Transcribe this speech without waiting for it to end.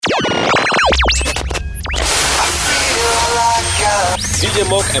DJ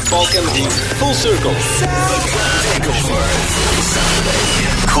Mog en Paul Kennedy, Full Circle. Takeover.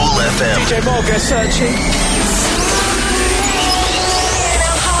 Cool FM. DJ Mog is searching. 3,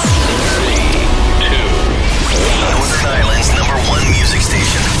 2, 1. Northern Ireland's #1 music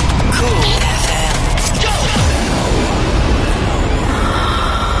station. Cool FM. Go!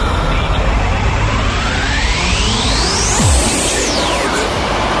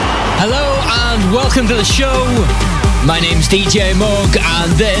 Hello and welcome to the show. My name's DJ Mug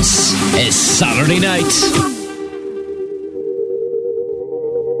and this is Saturday Night.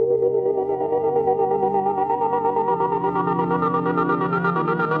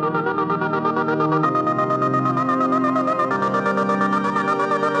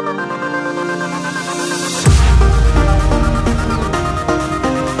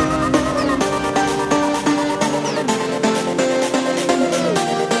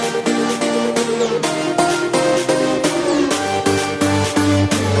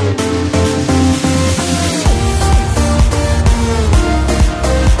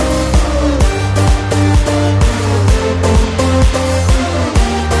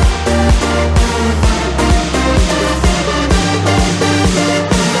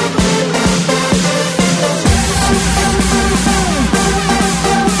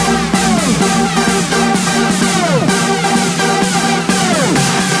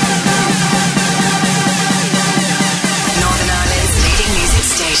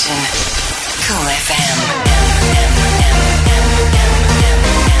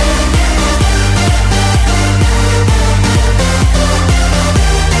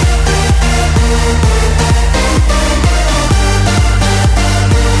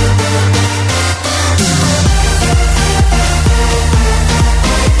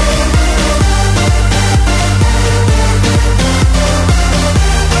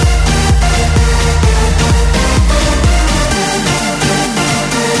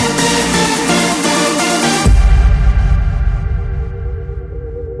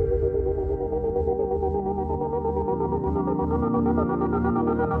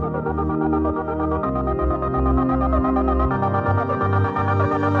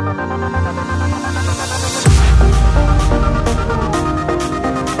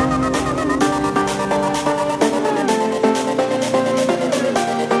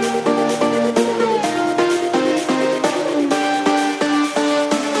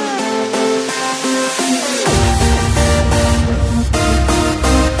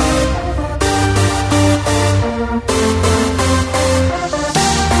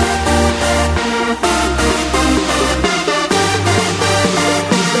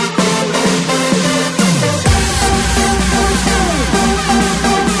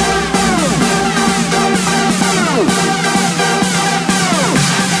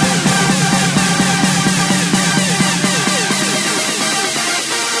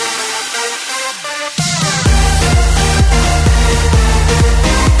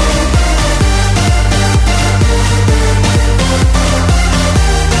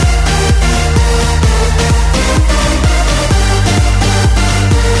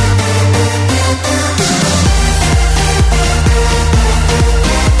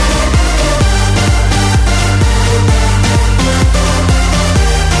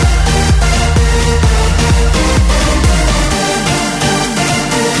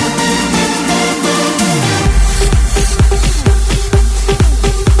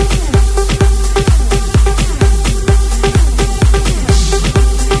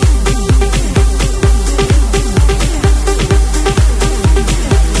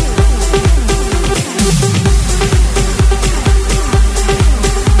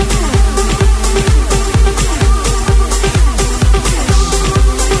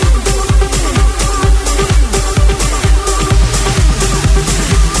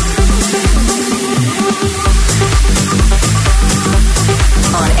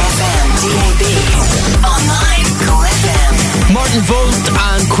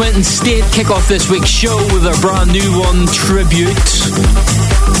 State kick off this week's show with our brand new one, Tribute.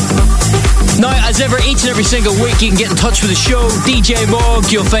 Now, as ever, each and every single week you can get in touch with the show. DJ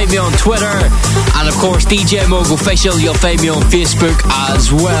Mog, you'll find me on Twitter, and of course DJ Mog Official, you'll find me on Facebook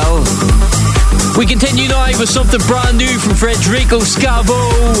as well. We continue now with something brand new from Federico Scavo.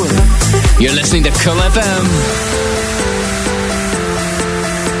 You're listening to Cool FM.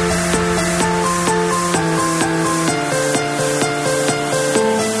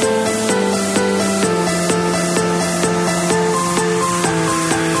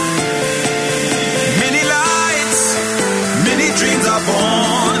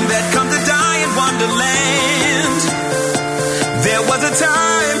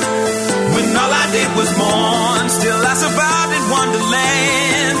 Was born, still I survived in Wonderland.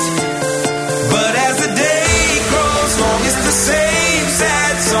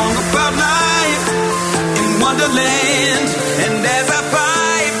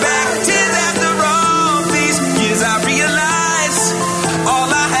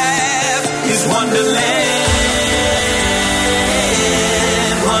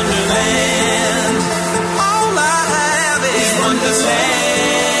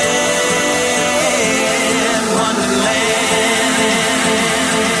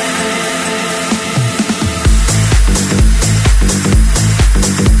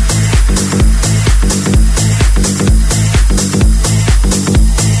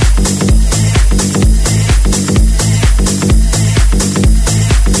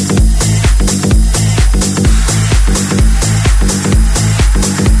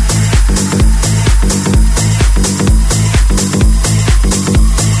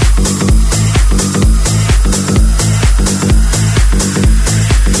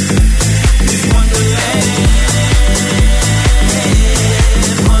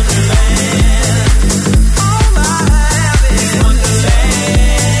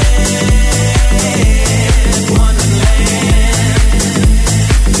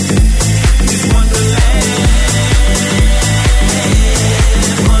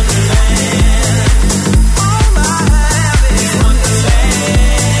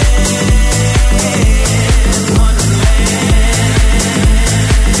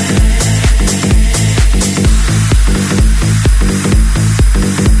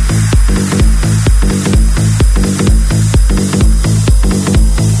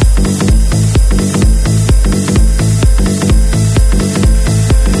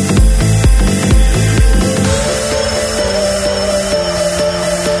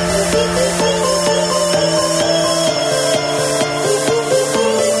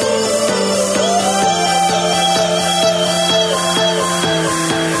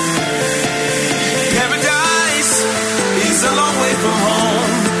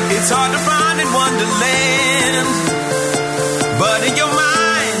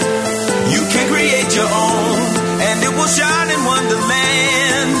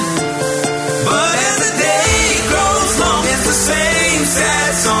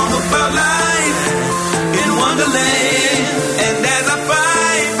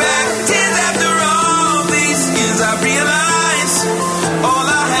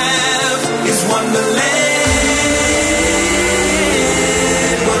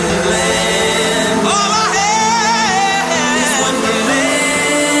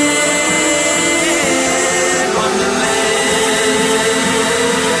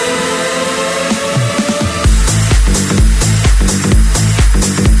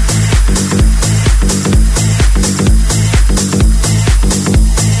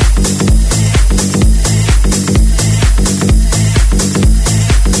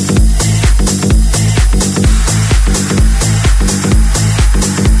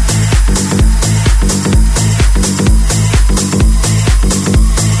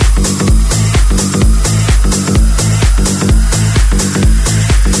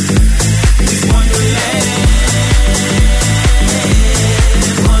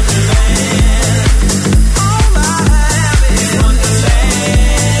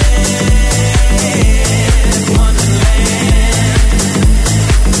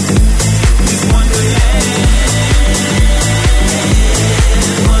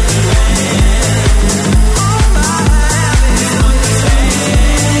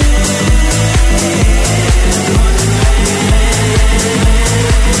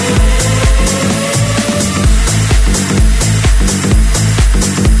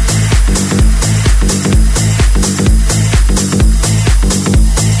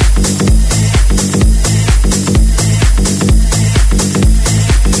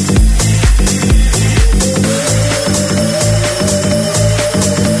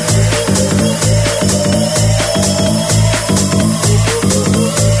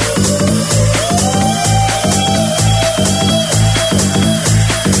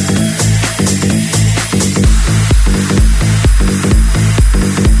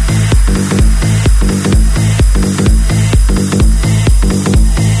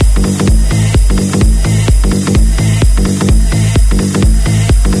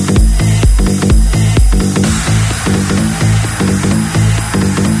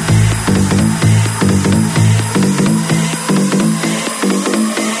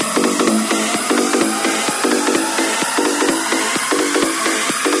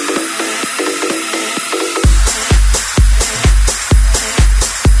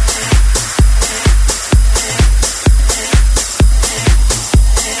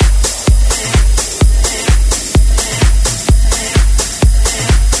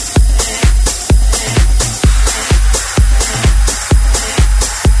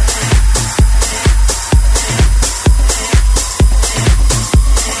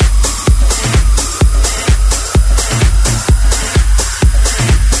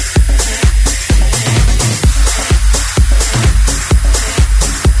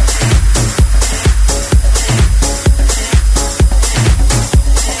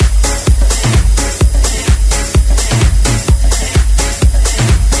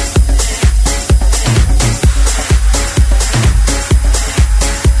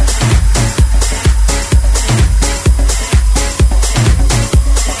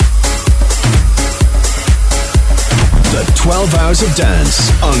 12 hours of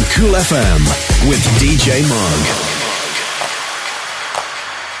dance on Cool FM with DJ Mog.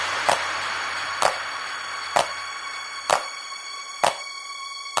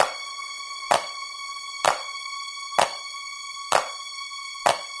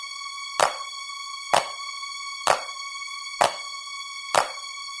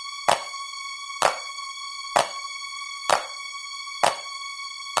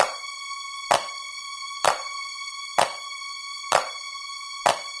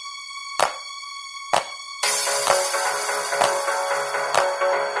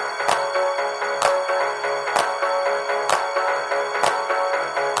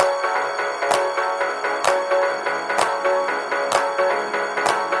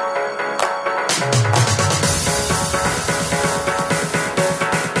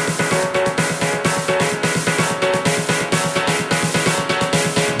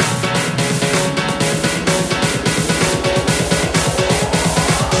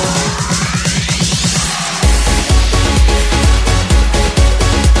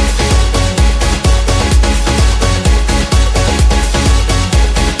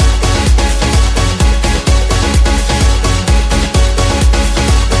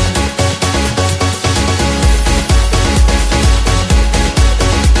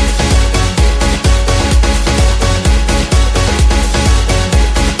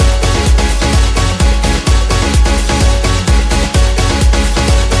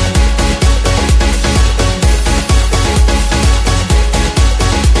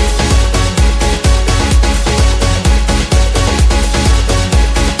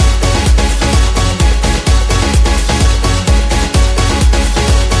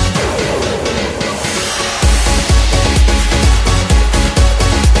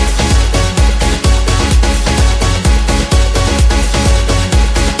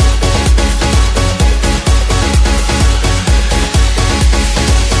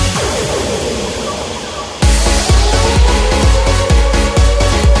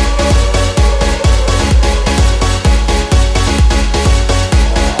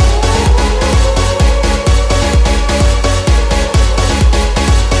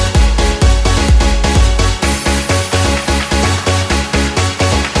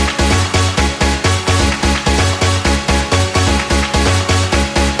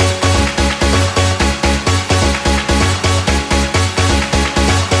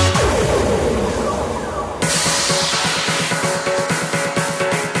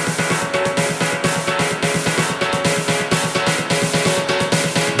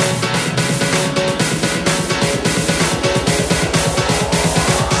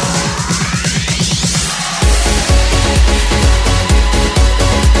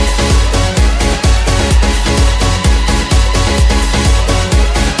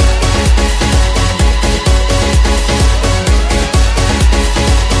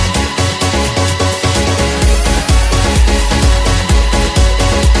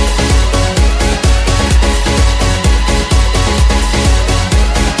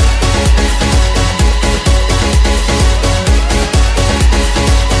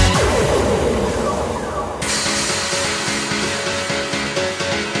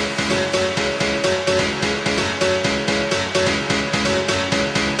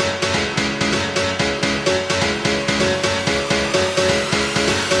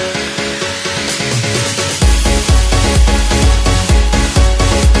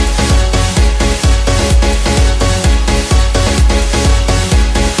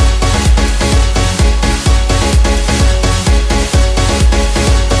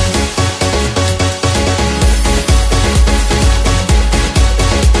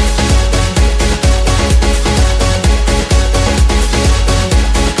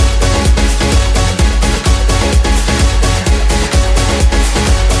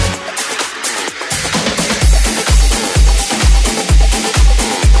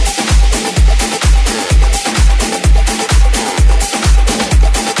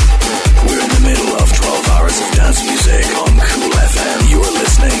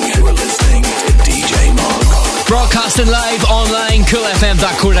 Broadcasting live online,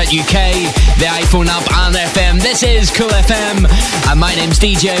 coolfm.co.uk, the iPhone app and FM. This is Cool FM, and my name's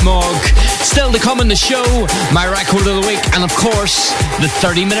DJ Mog. Still to come on the show, my record of the week, and of course, the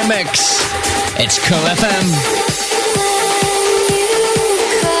 30-minute mix. It's Cool FM.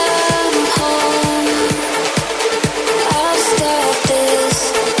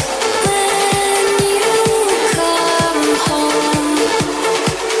 Home.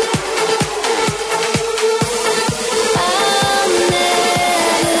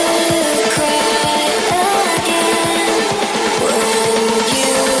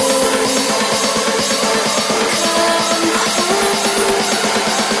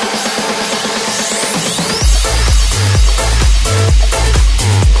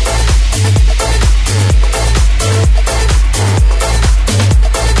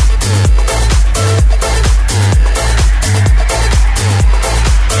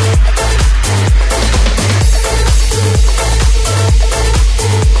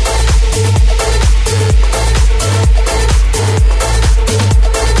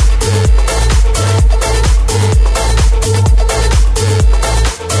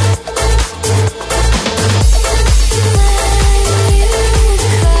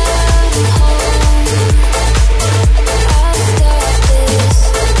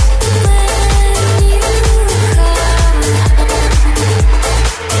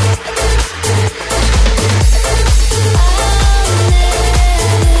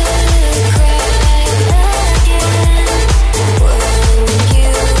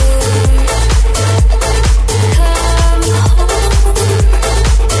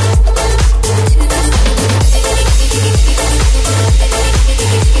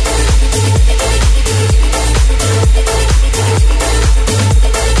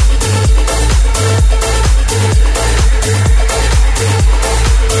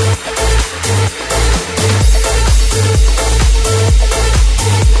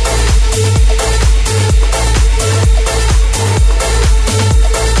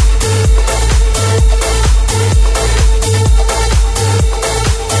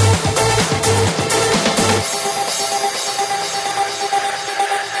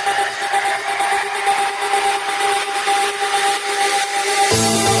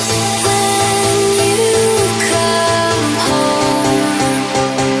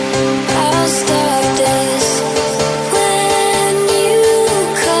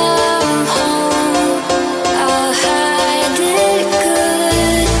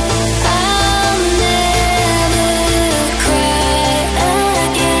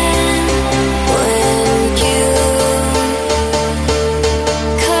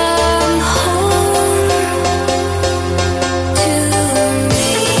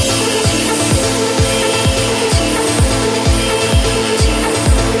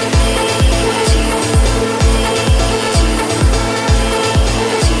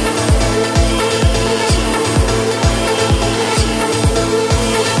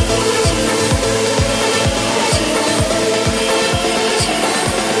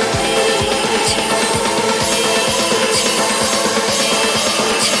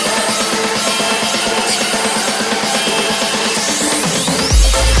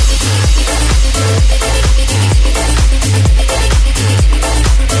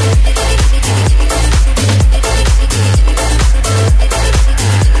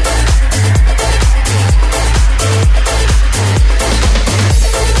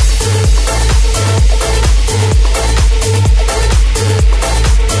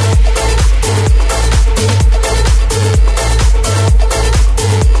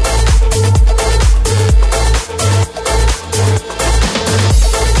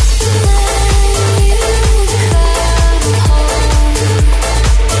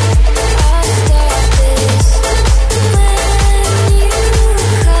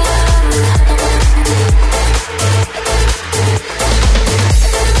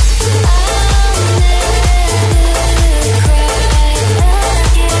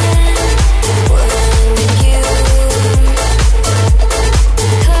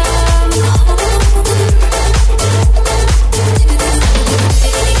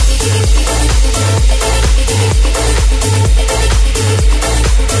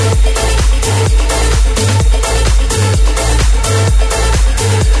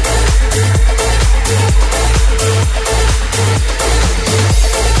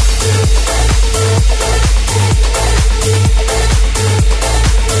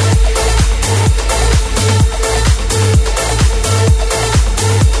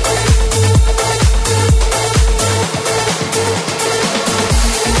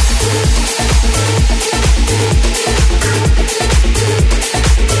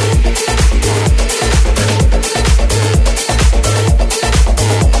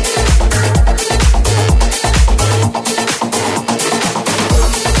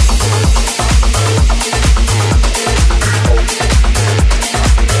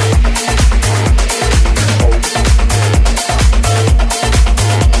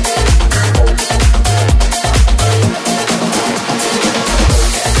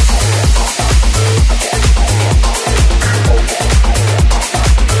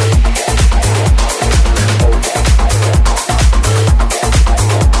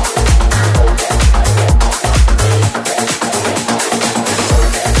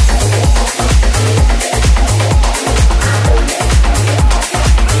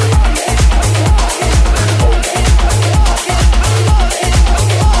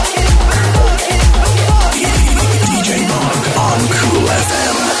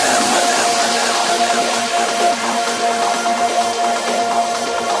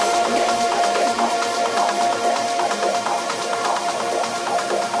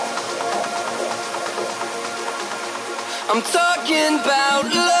 about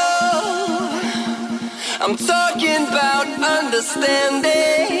love. I'm talking about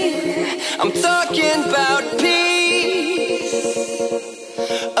understanding. I'm talking about peace,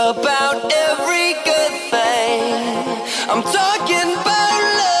 about every good thing. I'm talking about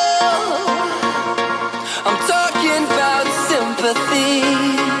love. I'm talking about sympathy.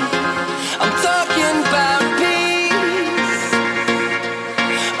 I'm talking about peace,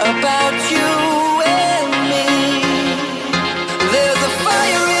 about you and me. There's a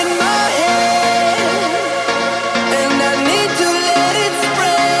fire in my head, and I need to let it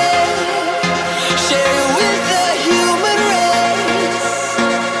spread. Share it with the human race,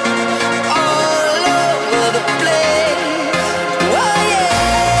 all over the place. Why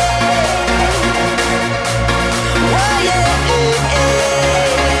yeah, why yeah,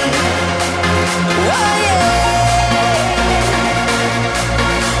 why yeah,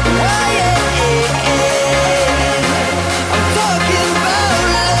 why yeah. I'm talking about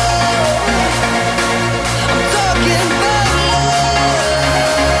love. I'm talking about love.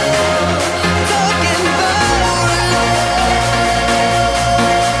 Talking about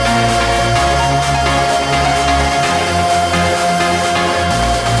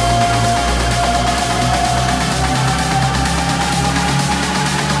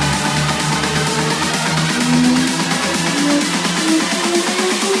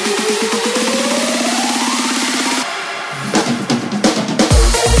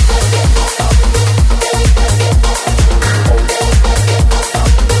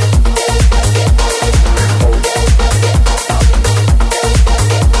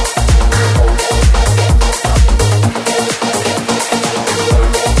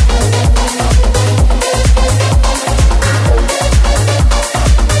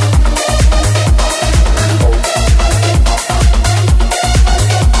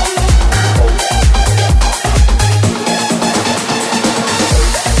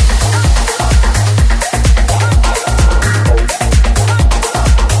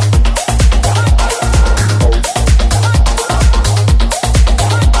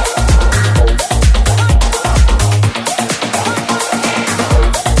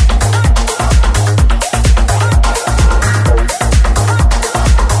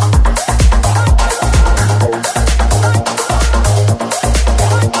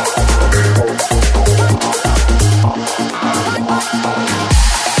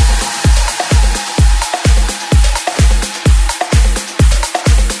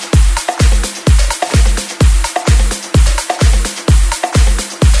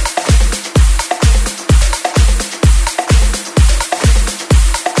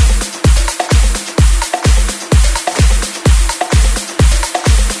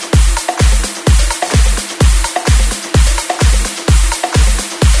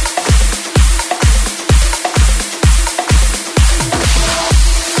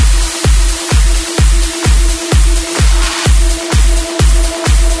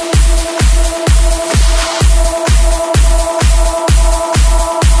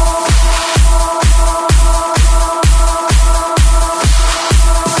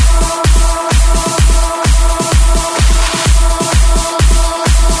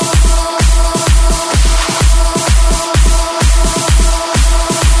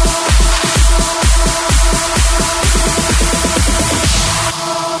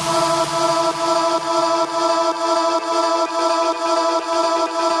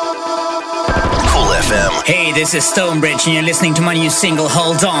Hey, this is Stonebridge, and you're listening to my new single,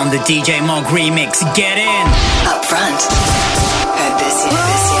 Hold On, the DJ Mog remix. Get in! Up front. Heard this yet,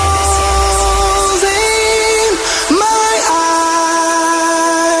 this yet.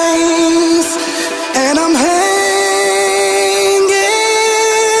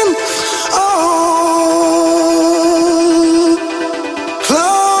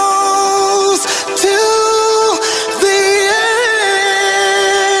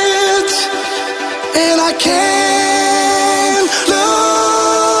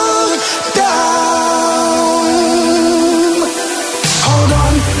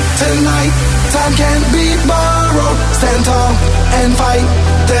 And fight,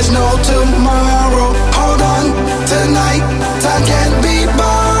 there's no tomorrow. Hold on, tonight, time can't be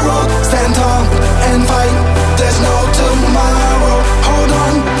borrowed. Stand tall and fight, there's no tomorrow. Hold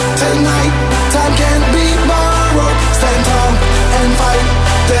on, tonight, time can't be borrowed. Stand tall and fight,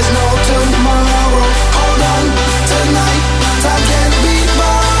 there's no tomorrow. Hold on, tonight, time can't be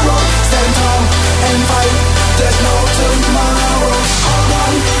borrowed. Stand tall and fight, there's no tomorrow. Hold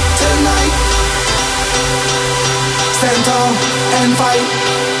on, tonight, stand tall and fight.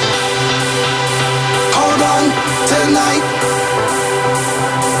 Hold on tonight.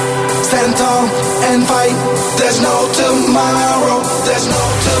 Stand tall and fight. There's no tomorrow. There's no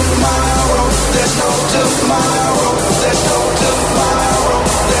tomorrow. There's no tomorrow. There's no tomorrow.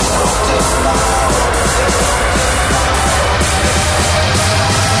 There's no tomorrow. There's no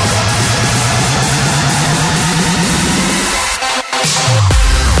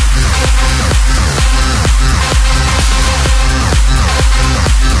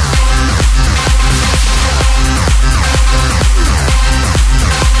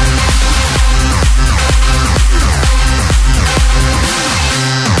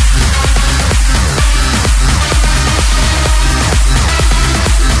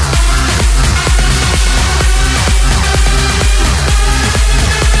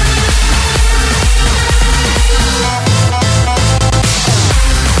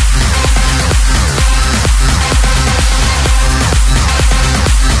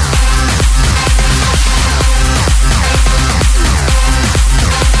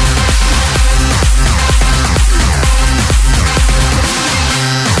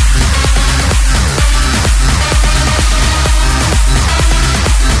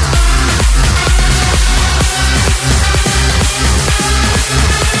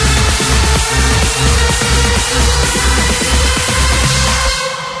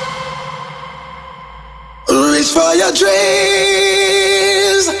for your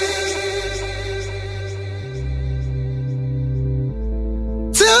dreams.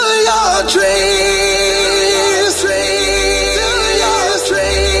 To your dreams. To your dreams. To your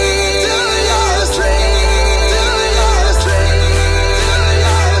dreams. To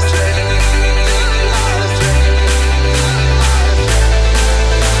your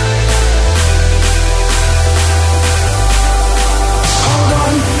Hold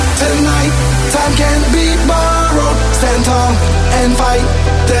on, tonight, time can't be borrowed. Stand tall and fight,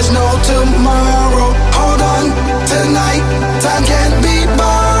 there's no tomorrow. Hold on, tonight, time can't be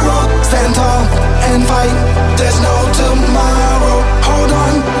borrowed. Stand tall and fight, there's no tomorrow. Hold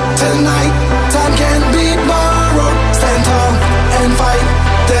on, tonight, time can't be borrowed. Stand tall and fight,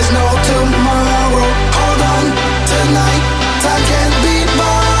 there's no tomorrow. Hold on, tonight, time can't be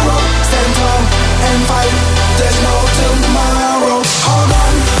borrowed. Stand tall and fight, there's no tomorrow. Hold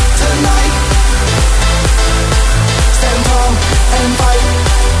on, tonight, stand tall and fight.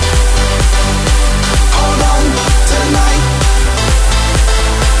 Hold on, tonight,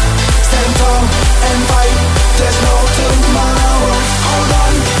 stand tall and fight. There's no tomorrow. Hold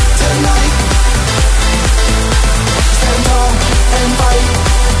on, tonight, stand tall and fight.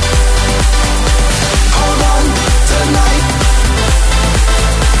 Hold on, tonight,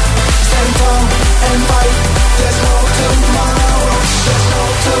 stand tall and fight. There's no tomorrow. There's no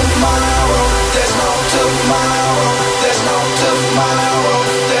tomorrow. There's no tomorrow. There's no tomorrow.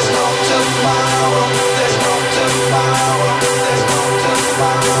 There's no tomorrow. There's no tomorrow. There's no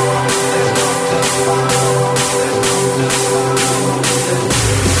tomorrow. There's no tomorrow.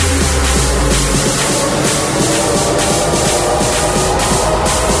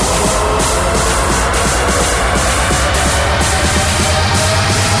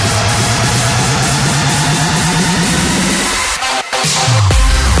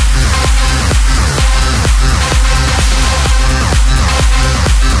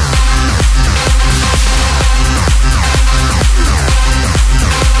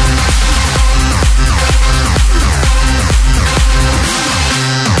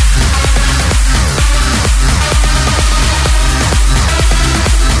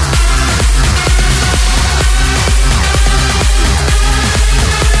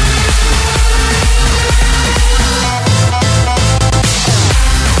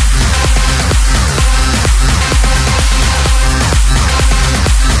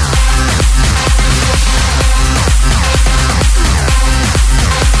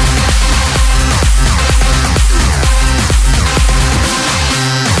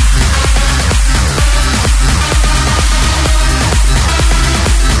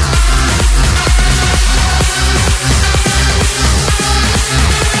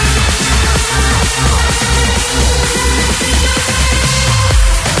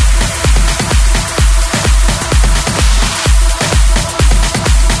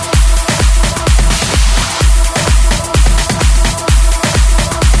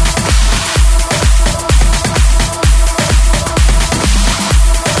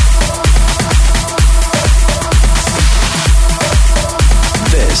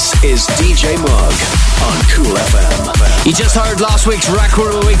 is DJ Mug on Cool FM. You just heard last week's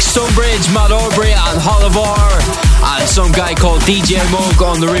record of the week, Stonebridge, Matt Aubrey and Holivar, and some guy called DJ Mug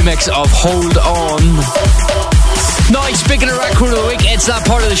on the remix of Hold On. Now, speaking of record of the week, it's that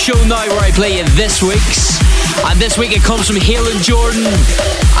part of the show now where I play you this week's. And this week it comes from Halen Jordan,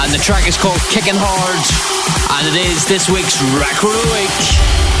 and the track is called Kickin' Hard, and it is this week's Record of the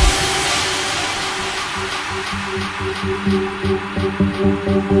Week.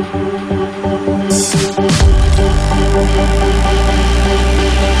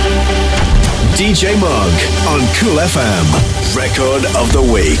 DJ Mug on Cool FM. Record of the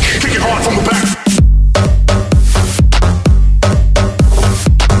Week. Kick it hard from the back.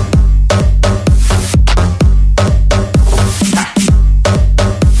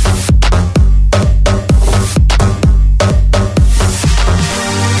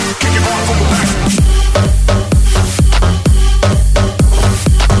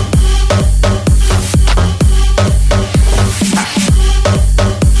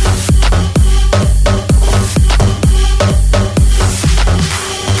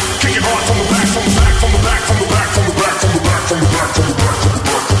 From the back.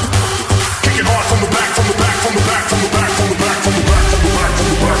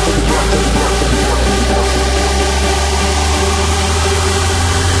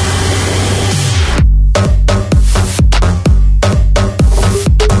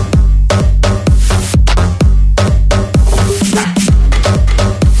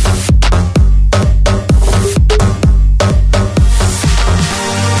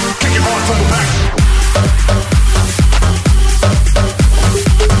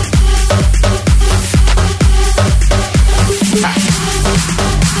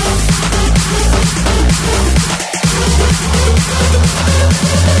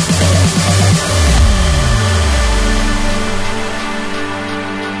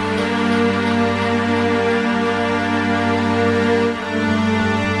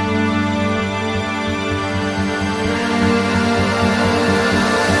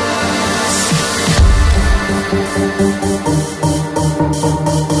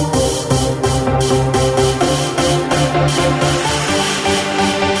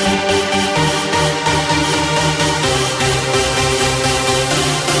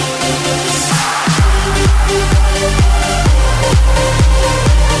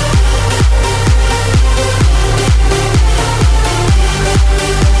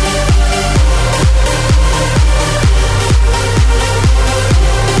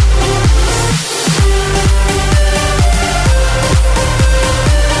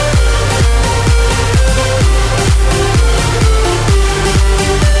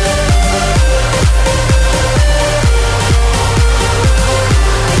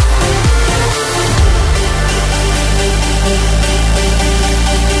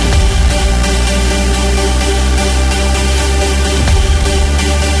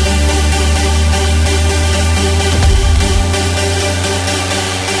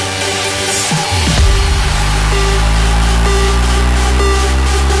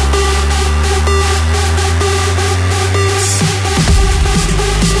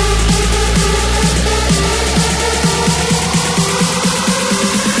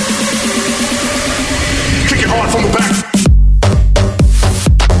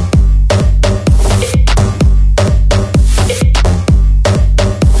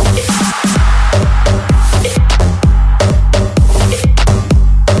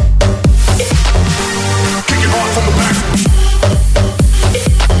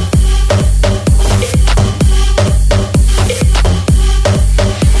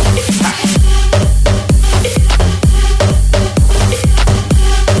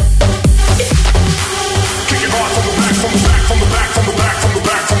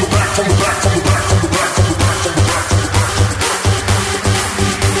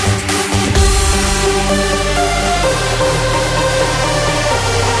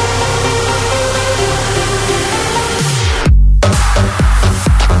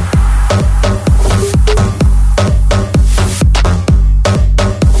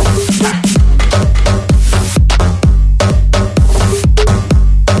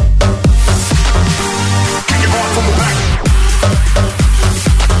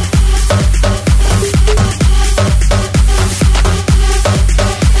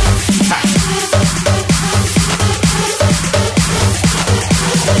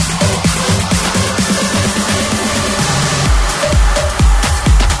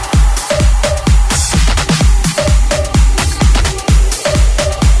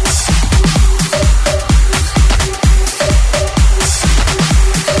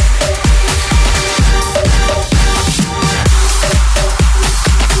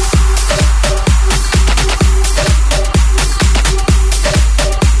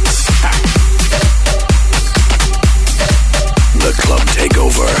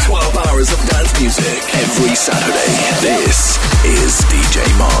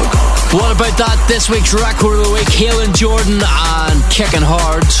 This week's record of the week, Halen Jordan and Kicking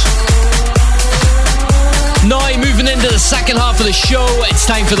Hard. Now, moving into the second half of the show, it's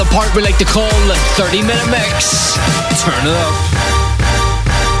time for the part we like to call the 30-minute mix. Turn it up.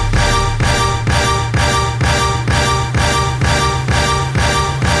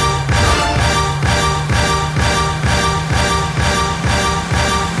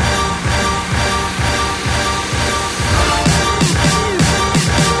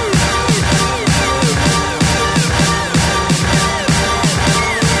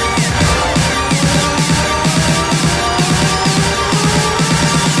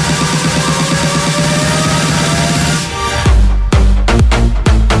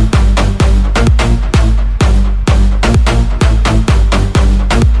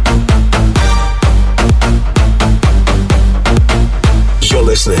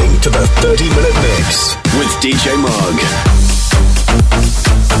 Listening to the 30-minute mix with DJ Mog.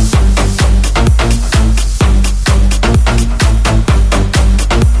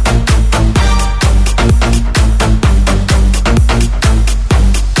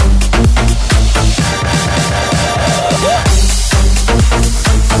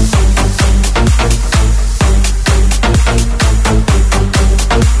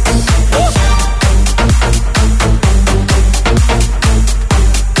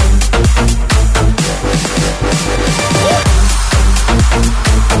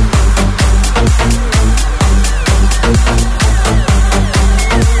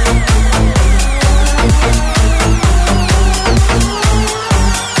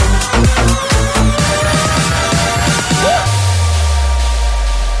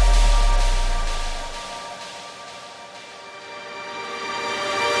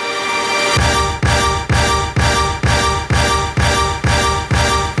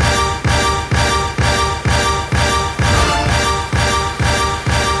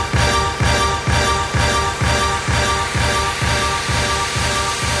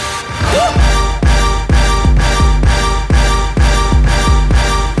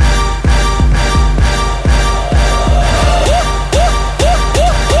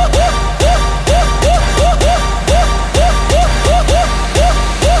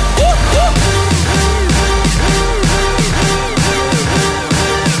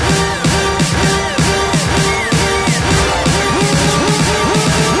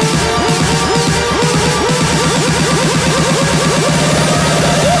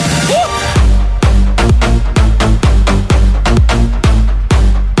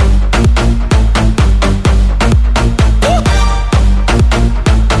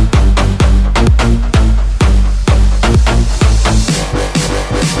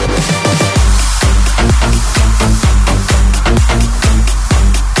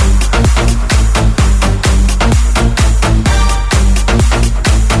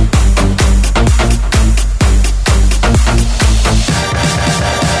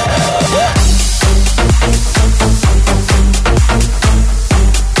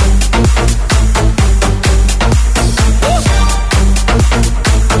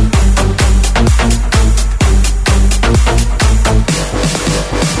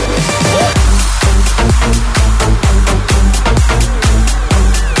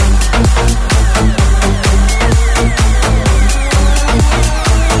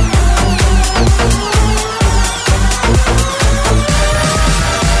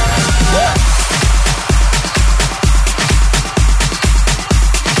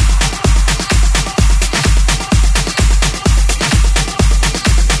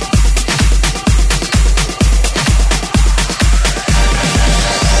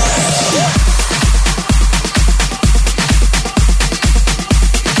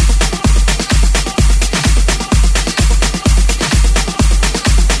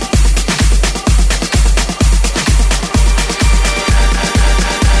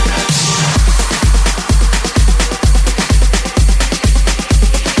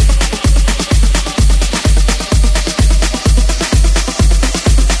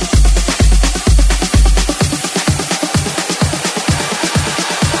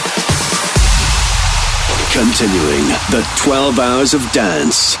 Continuing the 12 hours of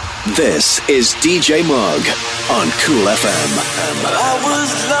dance, this is DJ Mog on Cool FM. I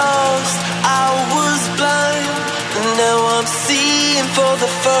was lost, I was blind, and now I'm seeing for the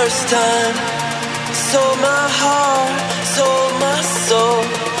first time. Sold my heart, sold my soul,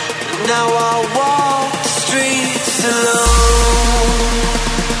 and now I walk the streets alone.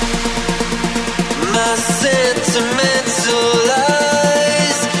 My sentimental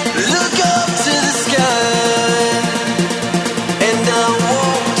eyes look up to the sky, and I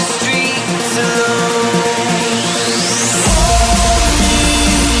walk the streets alone. All me,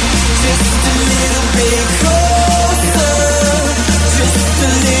 just a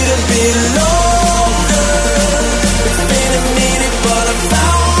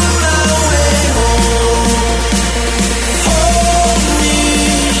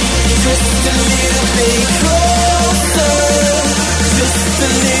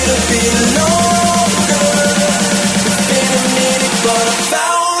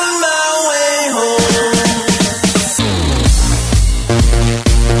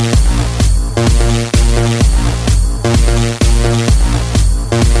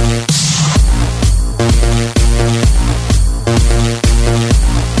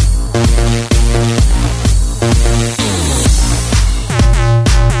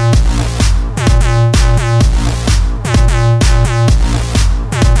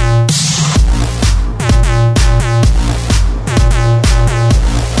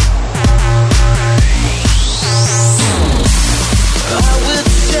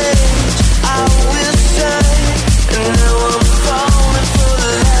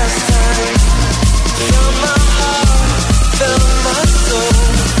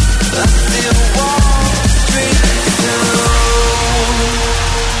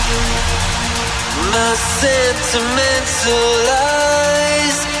sentimental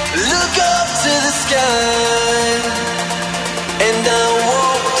eyes look up to the sky, and I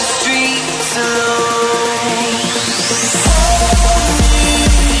walk the streets alone. Hold me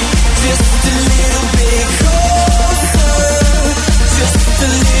just a little bit closer, just a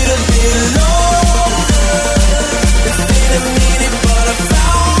little bit longer. It's been a minute, but I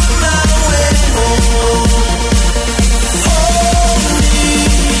found my way home. Hold me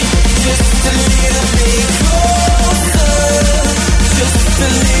just a little bit closer, just a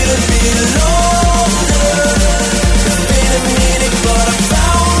little bit longer. It's been a minute, but I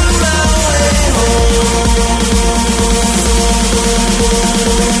found my way home.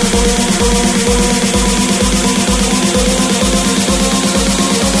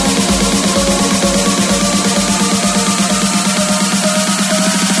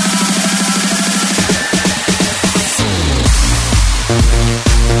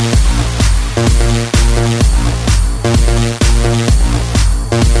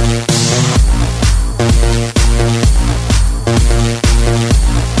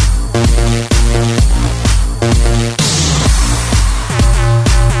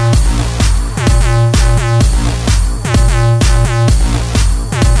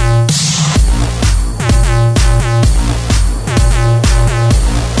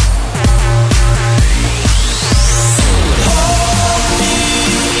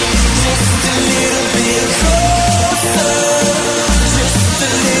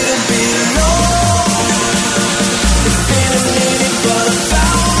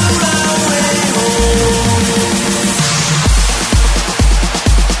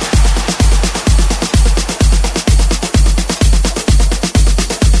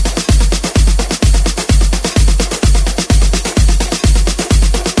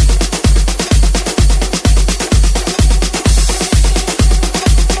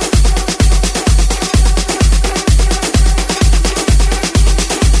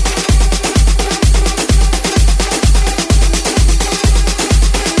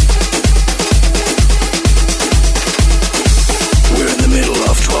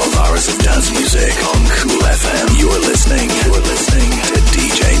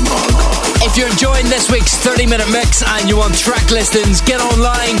 And you want track listings, get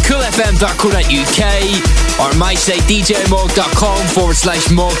online, coolfm.co.uk or my site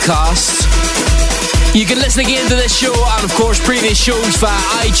djmog.com/mogcast. You can listen again to this show and of course previous shows via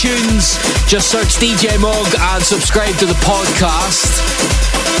iTunes. Just search DJ Mog and subscribe to the podcast.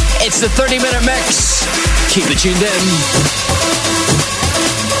 It's the 30-minute mix. Keep it tuned in.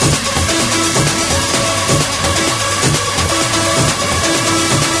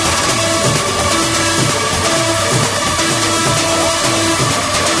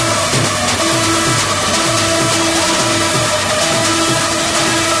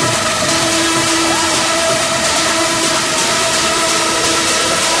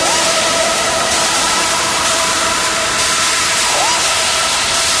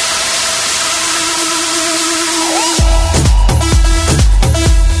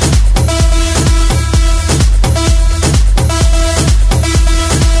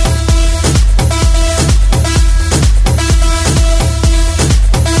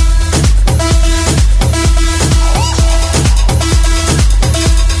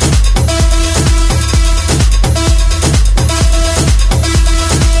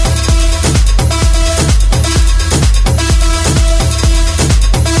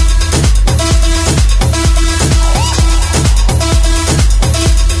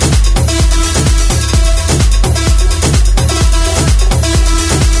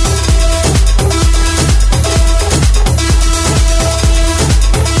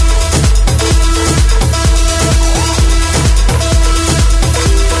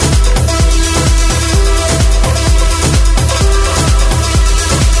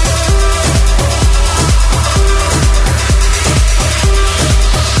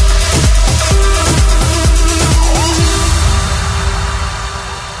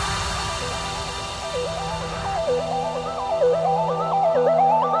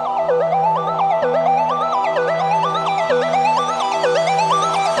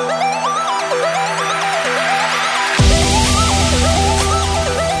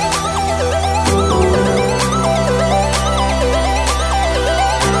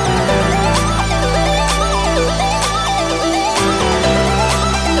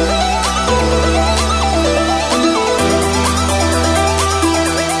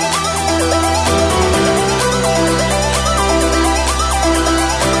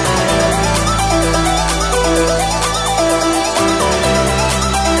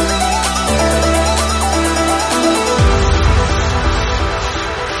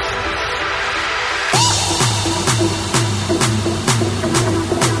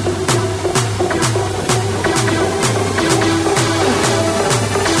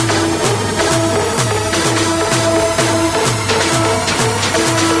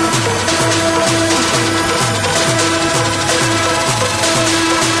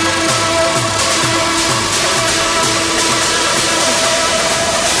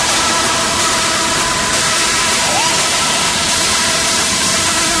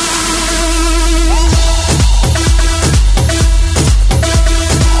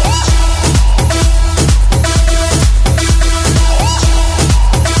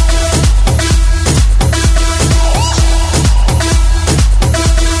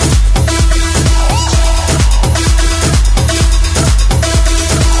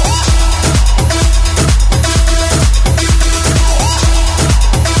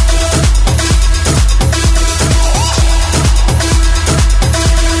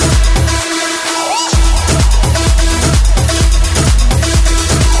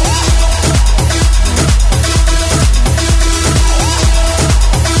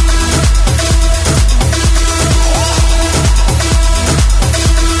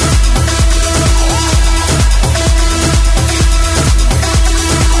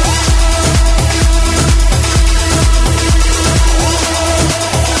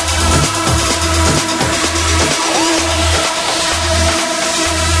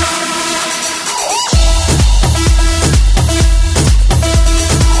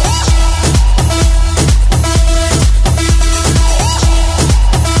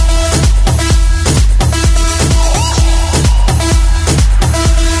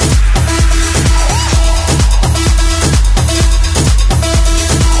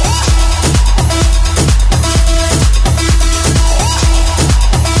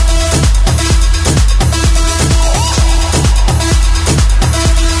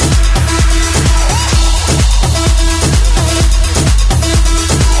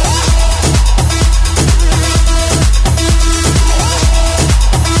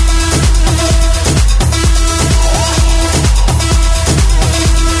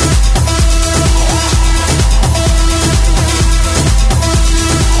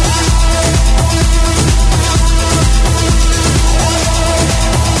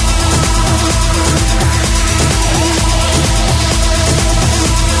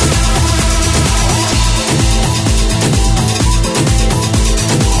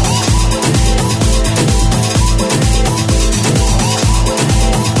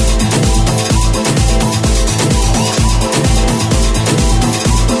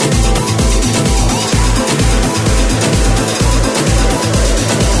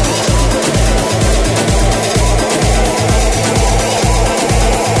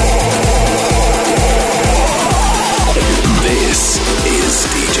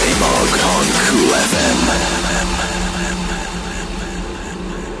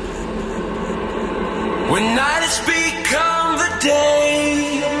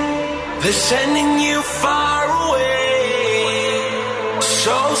 They're sending you far away,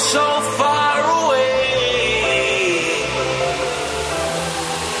 so, so far away.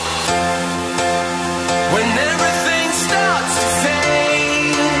 When everything starts to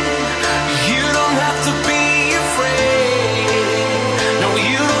fade, you don't have to be afraid. No,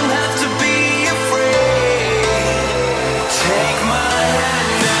 you don't have to be afraid. Take my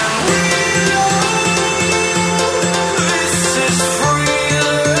hand and reload. This is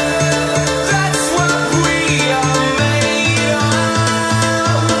freedom. That's what we are made of.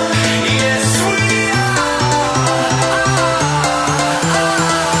 Yes, we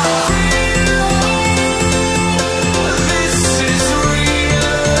This is real.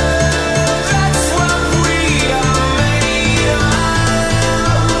 That's what we are made of.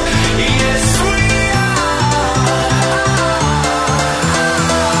 Yes, we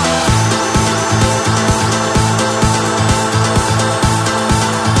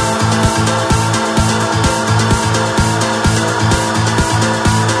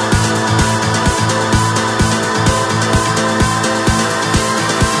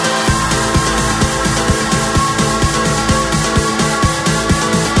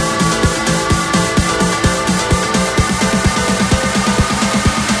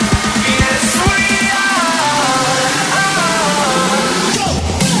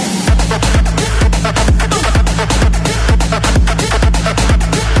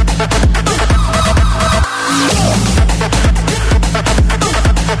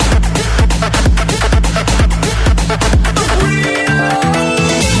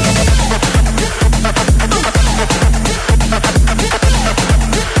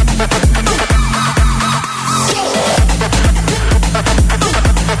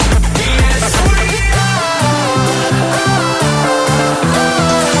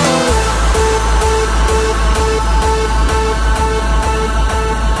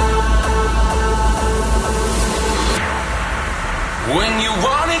When you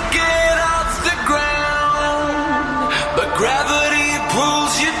wanna get off the ground, but gravity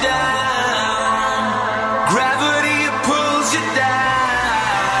pulls you down. Gravity pulls you down.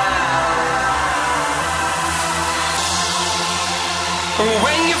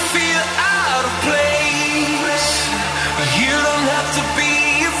 When you feel out of place, you don't have to be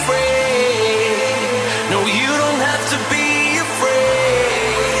afraid. No, you don't have to be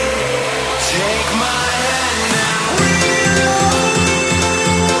afraid. Take my hand and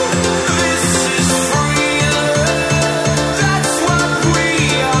This is freedom. That's what we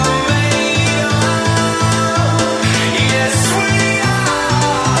are made of. Yes, we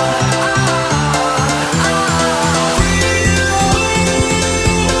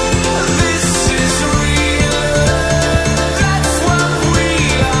This is real. That's what we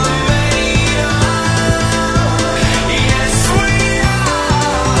are made of. Yes, we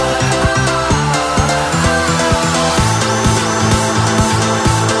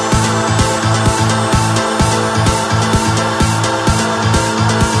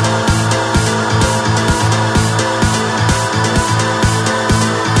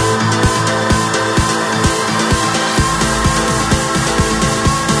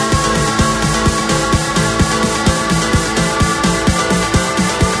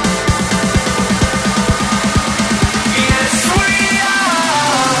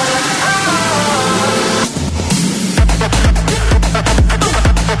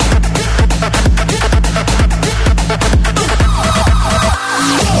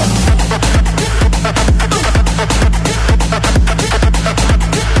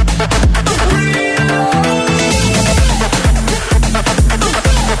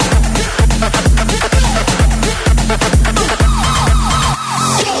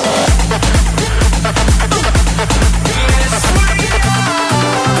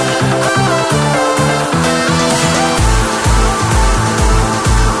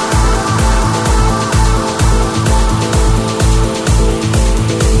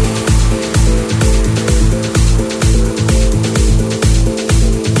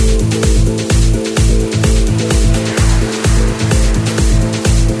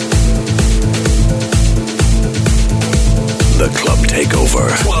The Club Takeover.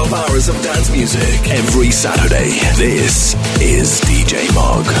 12 hours of dance music every Saturday. This is DJ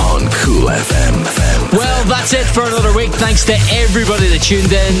Mog on Cool FM. Well, that's it for another week. Thanks to everybody that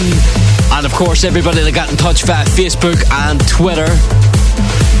tuned in, and of course everybody that got in touch via Facebook and Twitter.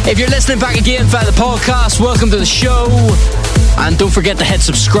 If you're listening back again via the podcast, welcome to the show. And don't forget to hit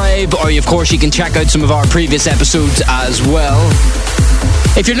subscribe, or of course you can check out some of our previous episodes as well.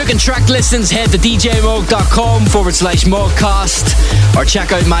 If you're looking track listings, head to djmog.com/mogcast, or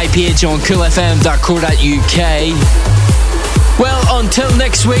check out my page on coolfm.co.uk. Well, until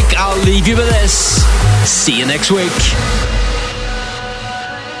next week, I'll leave you with this. See you next week.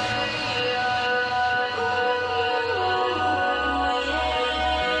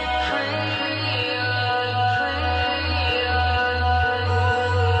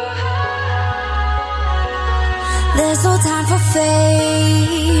 There's no time for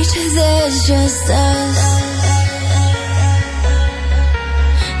fate, there's just us.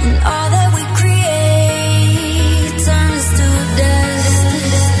 And all that we create turns to dust.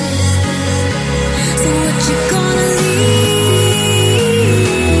 So what you gonna leave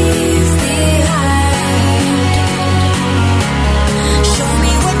behind? Show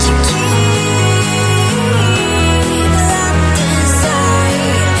me what you keep locked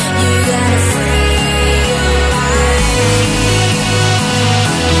inside. You gotta free your mind.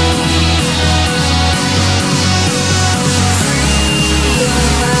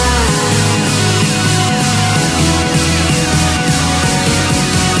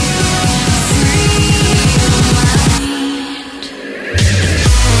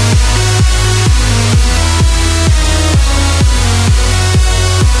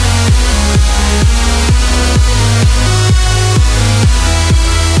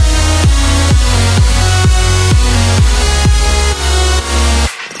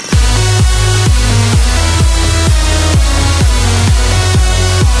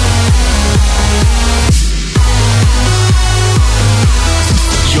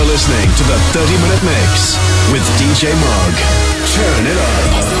 Listening to the 30-minute mix with DJ Mog. Turn it up.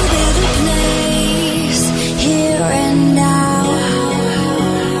 There's no better place here and now.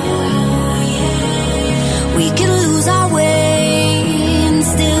 We can lose our way and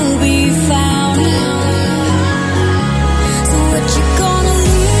still be found. So what you gonna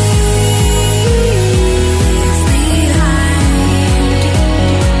leave behind?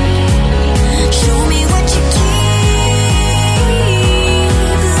 Show me what you keep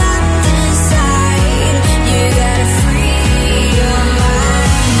locked inside. You gotta free your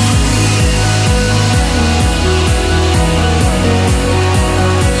mind.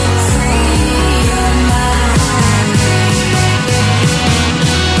 Free your mind.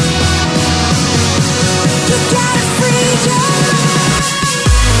 You gotta free your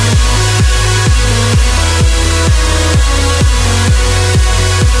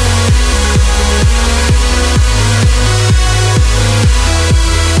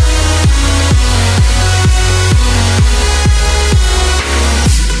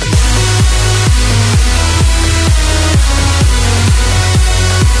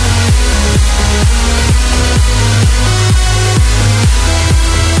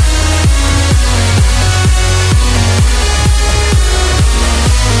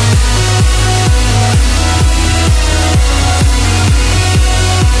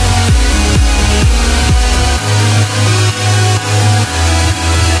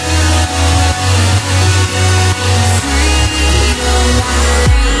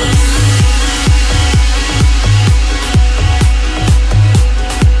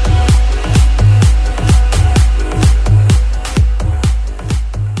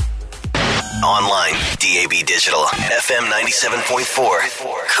online, DAB Digital, FM 97.4.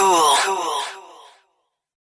 Cool.